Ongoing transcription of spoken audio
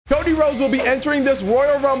Rhodes will be entering this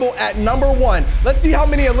Royal Rumble at number 1. Let's see how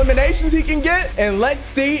many eliminations he can get, and let's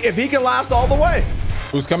see if he can last all the way.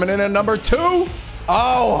 Who's coming in at number 2? Oh,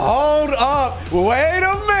 hold up. Wait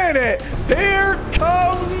a minute. Here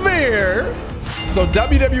comes Veer. So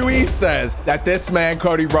WWE says that this man,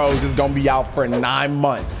 Cody Rhodes, is going to be out for 9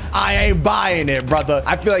 months. I ain't buying it, brother.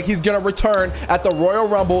 I feel like he's going to return at the Royal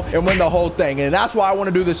Rumble and win the whole thing. And that's why I want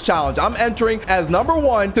to do this challenge. I'm entering as number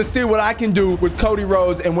 1 to see what I can do with Cody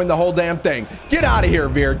Rhodes and win the whole damn thing. Get out of here,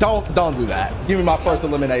 Veer. Don't do that. Give me my first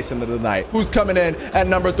elimination of the night. Who's coming in at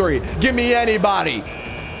number 3? Give me anybody.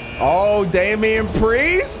 Oh, Damian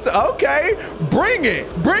Priest. Okay, bring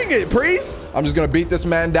it, Priest. I'm just gonna beat this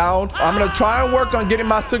man down. I'm gonna try and work on getting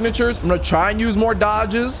my signatures. I'm gonna try and use more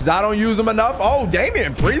dodges, 'cause I don't use them enough. Oh,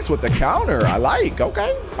 Damian Priest with the counter. I like.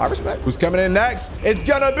 Okay, I respect. Who's coming in next? It's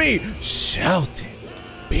gonna be Shelton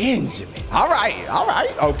Benjamin. All right.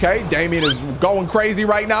 Okay, Damian is going crazy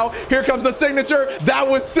right now. Here comes the signature. That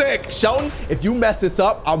was sick. Shelton, if you mess this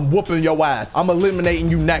up, I'm whooping your ass. I'm eliminating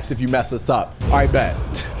you next if you mess this up. All right, bet.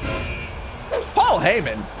 Paul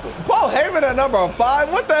Heyman at number 5.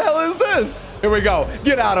 What the hell is this? Here we go.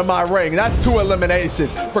 Get out of my ring. That's 2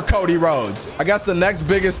 eliminations for Cody Rhodes. I guess the next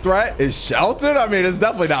biggest threat is Shelton. I mean, it's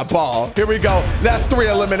definitely not Paul. Here we go. That's 3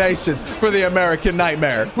 eliminations for the American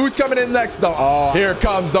Nightmare. Who's coming in next, though? Oh, here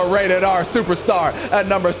comes the rated R superstar at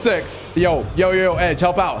number 6. Yo, Edge,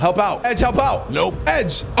 help out. Edge, help out. Nope.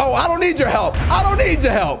 Edge. Oh, I don't need your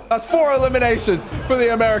help. That's 4 eliminations for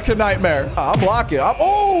the American Nightmare. I'm blocking.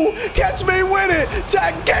 Oh, catch me with it.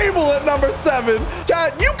 Chad Gable at number 7.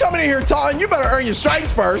 Chad, you coming in here taunting. You better earn your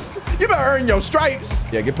stripes first. You better earn your stripes.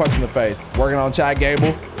 Yeah, get punched in the face. Working on Chad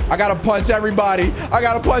Gable. I gotta punch everybody.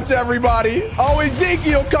 Oh,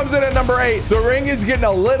 Ezekiel comes in at number 8. The ring is getting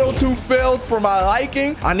a little too filled for my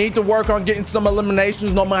liking. I need to work on getting some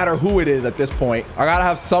eliminations no matter who it is at this point. I gotta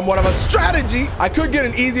have somewhat of a strategy. I could get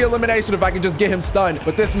an easy elimination if I could just get him stunned,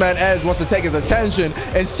 but this man Edge wants to take his attention,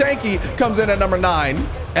 and Shanky comes in at number 9.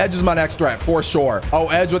 Edge is my next threat for sure. Oh,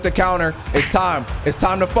 Edge with the counter. It's time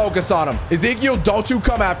to focus on him. Ezekiel, don't you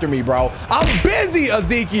come after me, bro. I'm busy,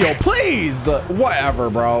 Ezekiel, please. Whatever,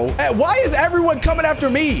 bro. Why is everyone coming after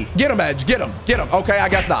me? Get him, Edge, get him. Okay, I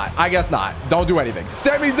guess not. Don't do anything.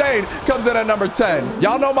 Sami Zayn comes in at number 10.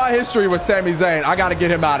 Y'all know my history with Sami Zayn. I gotta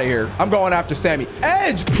get him out of here. I'm going after Sami.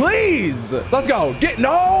 Edge, please. Let's go.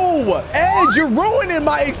 No, Edge, you're ruining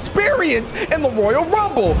my experience in the Royal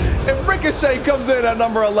Rumble. And Ricochet comes in at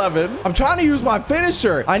number 11. I'm trying to use my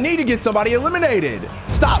finisher. I need to get somebody eliminated.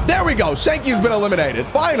 Stop. There we go. Shanky's been eliminated.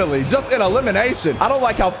 Finally, just an elimination. I don't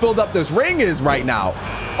like how filled up this ring is right now.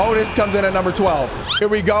 Otis comes in at number 12. Here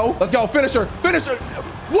we go. Let's go. Finisher.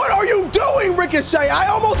 What are you doing, Ricochet? I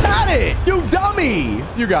almost had it. You dummy.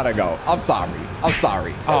 You gotta go. I'm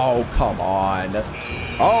sorry. Oh, come on.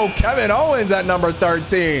 Oh, Kevin Owens at number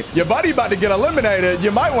 13. Your buddy about to get eliminated.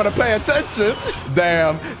 You might want to pay attention.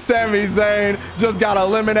 Damn, Sami Zayn just got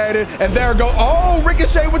eliminated. And there go. Oh,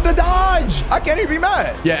 Ricochet with the dodge. I can't even be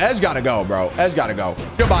mad. Yeah, Edge got to go, bro. Edge got to go.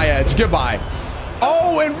 Goodbye, Edge. Goodbye.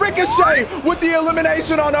 Oh, and Ricochet with the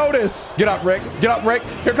elimination on Otis. Get up, Rick.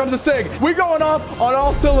 Here comes the Sig. We're going off on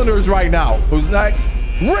all cylinders right now. Who's next?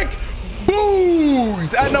 Rick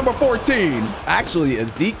Boogs at number 14. Actually,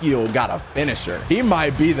 Ezekiel got a finisher. He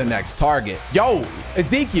might be the next target. Yo,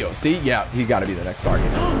 Ezekiel. See, yeah, he got to be the next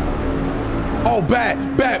target. Oh,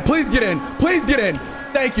 bet. Please get in.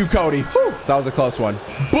 Thank you, Cody. Whew. That was a close one.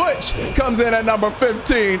 Butch comes in at number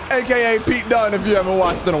 15, aka Pete Dunne, if you haven't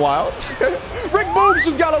watched in a while. Rick Boogs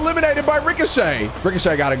just got eliminated by Ricochet.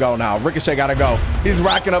 Ricochet got to go now. He's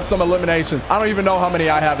racking up some eliminations. I don't even know how many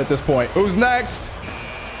I have at this point. Who's next?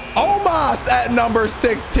 Omos at number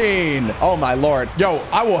 16. Oh, my Lord. Yo,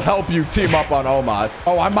 I will help you team up on Omos.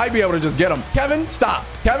 Oh, I might be able to just get him. Kevin, stop.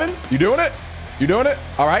 Kevin, you doing it?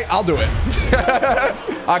 All right, I'll do it.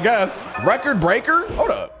 I guess. Record breaker? Hold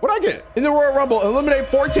up. What'd I get? In the Royal Rumble, eliminate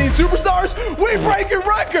 14 superstars? We breaking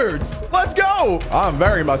records. Let's go. I'm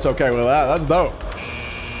very much okay with that. That's dope.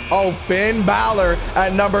 Oh, Finn Balor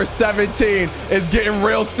at number 17 is getting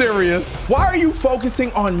real serious. Why are you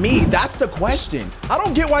focusing on me? That's the question. I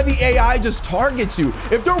don't get why the AI just targets you.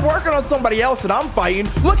 If they're working on somebody else and I'm fighting,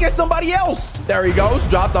 look at somebody else. There he goes,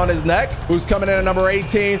 dropped on his neck. Who's coming in at number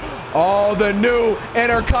 18? Oh, the new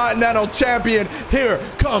Intercontinental Champion. Here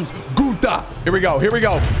comes Guta. Here we go.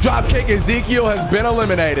 Dropkick Ezekiel has been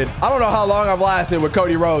eliminated. I don't know how long I've lasted with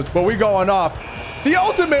Cody Rhodes, but we going off. The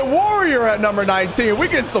Ultimate Warrior at number 19. We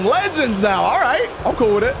get some legends now. All right, I'm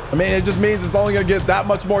cool with it. I mean, it just means it's only gonna get that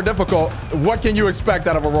much more difficult. What can you expect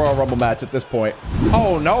out of a Royal Rumble match at this point?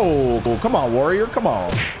 Oh no, come on, Warrior, come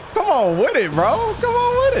on. on with it, bro. Come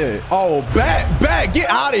on with it. Oh, bet. Get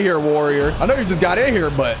out of here, Warrior. I know you just got in here,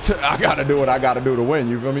 but I got to do what I got to do to win.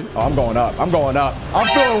 You feel me? Oh, I'm going up. I'm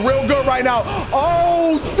feeling real good right now.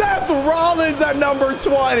 Oh, Seth Rollins at number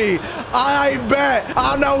 20. I bet.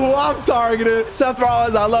 I know who I'm targeting. Seth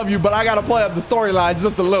Rollins, I love you, but I got to play up the storyline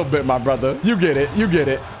just a little bit, my brother. You get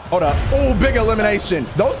it. Hold up. Oh, big elimination.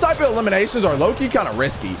 Those type of eliminations are low-key kind of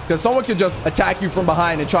risky because someone can just attack you from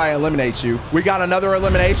behind and try and eliminate you. We got another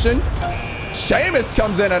elimination. Sheamus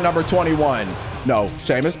comes in at number 21. No,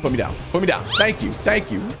 Sheamus, put me down. Thank you.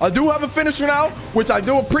 I do have a finisher now, which I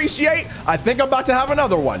do appreciate. I think I'm about to have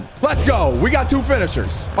another one. Let's go. We got 2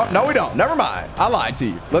 finishers. Oh, no, we don't. Never mind. I lied to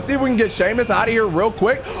you. Let's see if we can get Sheamus out of here real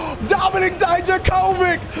quick. Dominic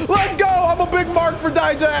Dijakovic. Let's go. I'm a big mark for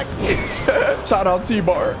Dijak. Shout out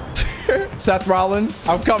T-Bar. Seth Rollins,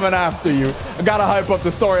 I'm coming after you. I gotta hype up the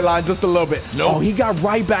storyline just a little bit. No, he got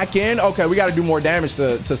right back in. Okay, we gotta do more damage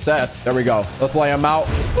to Seth. There we go. Let's lay him out.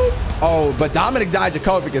 Oh, but Dominic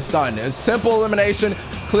Dijakovic is stunned. It's simple elimination.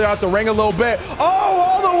 Clear out the ring a little bit. Oh,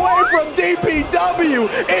 all the way from DPW.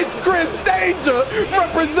 It's Chris Danger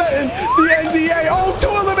representing the NDA. Oh, 2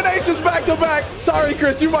 eliminations back to back. Sorry,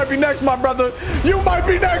 Chris, you might be next, my brother. You might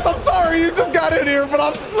be next. I'm sorry you just got in here, but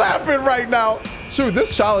I'm slapping right now. Shoot,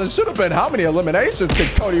 this challenge should have been how many eliminations could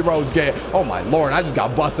Cody Rhodes get? Oh, my Lord, I just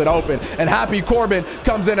got busted open. And Happy Corbin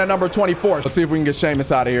comes in at number 24. Let's see if we can get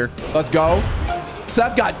Sheamus out of here. Let's go.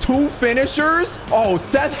 Seth got 2 finishers. Oh,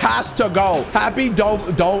 Seth has to go. Happy,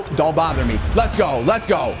 don't bother me. Let's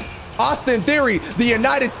go. Austin Theory, the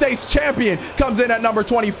United States champion, comes in at number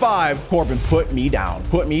 25. Corbin, put me down.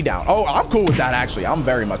 Oh, I'm cool with that, actually. I'm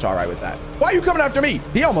very much all right with that. Why are you coming after me?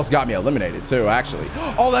 He almost got me eliminated, too, actually.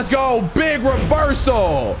 Oh, let's go. Big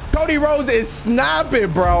reversal. Cody Rhodes is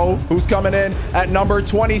snapping, bro. Who's coming in at number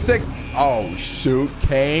 26? Oh, shoot.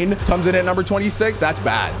 Kane comes in at number 26. That's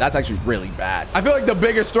bad. That's actually really bad. I feel like the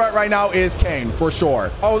biggest threat right now is Kane, for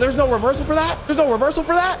sure. Oh, there's no reversal for that?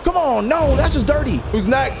 Come on. No, that's just dirty. Who's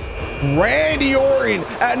next? Randy Orton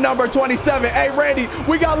at number 27. Hey, Randy,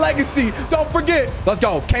 we got legacy. Don't forget. Let's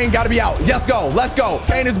go. Kane got to be out. Let's go.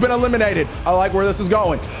 Kane has been eliminated. I like where this is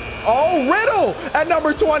going. Oh, Riddle at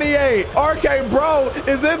number 28. RK Bro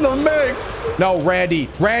is in the mix. No,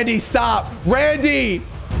 Randy, stop. Randy.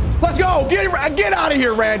 Let's go. Get out of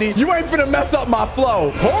here, Randy. You ain't finna mess up my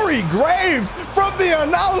flow. Corey Graves from the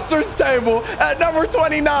announcer's table at number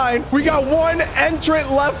 29. We got 1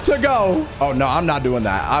 entrant left to go. Oh, no, I'm not doing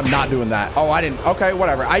that. Oh, I didn't. Okay,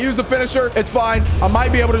 whatever. I used the finisher. It's fine. I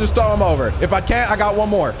might be able to just throw him over. If I can't, I got 1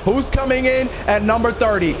 more. Who's coming in at number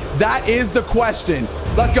 30? That is the question.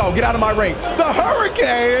 Let's go. Get out of my ring. The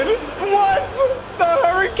Hurricane. What? The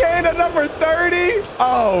Hurricane at number 30?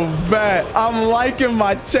 Oh, bet. I'm liking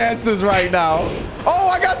my chances right now. Oh,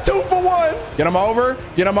 I got 2 for 1. Get him over.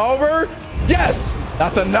 Yes.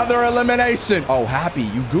 That's another elimination. Oh, Happy,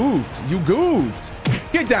 you goofed.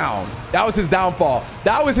 Get down. That was his downfall.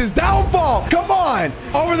 Come on.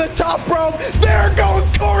 Over the top rope. There goes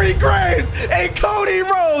Corey Graves. And Cody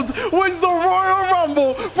Rhodes wins the Royal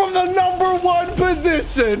Rumble from the number 1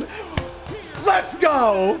 position. Let's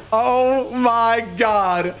go. Oh my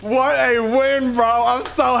God. What a win, bro. I'm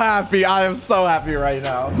so happy. I am so happy right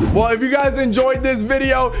now. Well, if you guys enjoyed this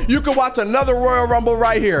video, you can watch another Royal Rumble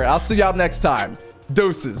right here. I'll see y'all next time.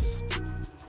 Deuces.